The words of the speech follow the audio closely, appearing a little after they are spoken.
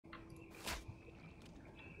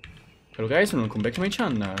Hello guys and welcome back to my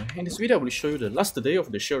channel. In this video I will show you the last day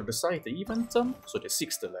of the shared site event, so the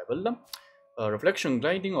 6th level, reflection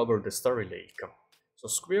gliding over the Starry Lake. So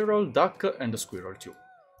Squirrel, Duck and the Squirrel too.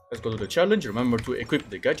 Let's go to the challenge. Remember to equip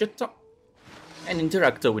the gadget and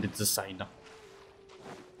interact with its design.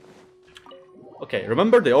 Okay,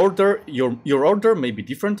 remember the order, your order may be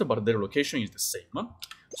different but their location is the same.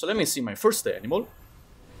 So let me see my first animal.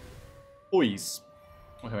 Who is?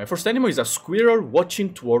 Okay, my first animal is a squirrel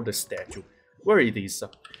watching toward the statue. Where it is?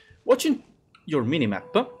 Watching your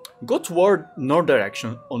minimap, go toward north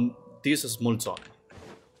direction on this small zone.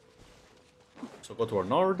 So go toward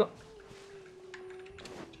north.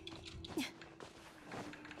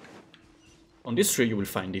 On this tree you will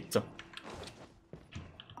find it.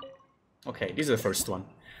 Okay, this is the first one.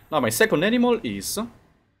 Now my second animal is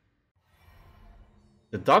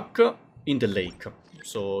the duck in the lake.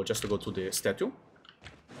 So just to go to the statue.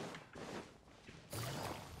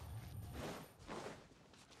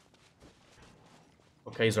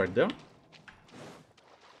 Okay, he's right there.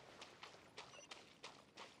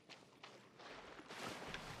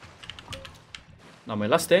 Now my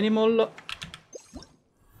last animal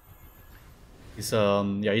is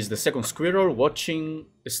is the second squirrel watching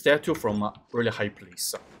the statue from a really high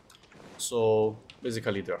place. So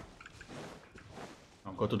basically there.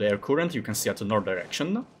 Now go to the air current, you can see at the north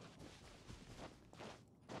direction.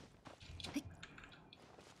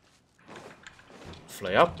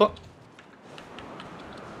 Fly up.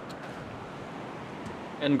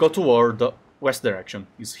 And go toward the west direction,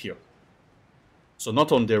 is here. So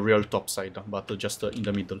not on the real top side, but just in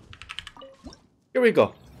the middle. Here we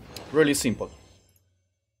go. Really simple.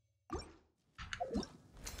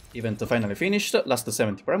 Event finally finished, last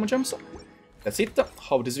 70 primogems. That's it.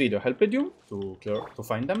 Hope this video helped you to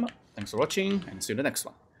find them. Thanks for watching and see you in the next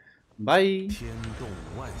one. Bye!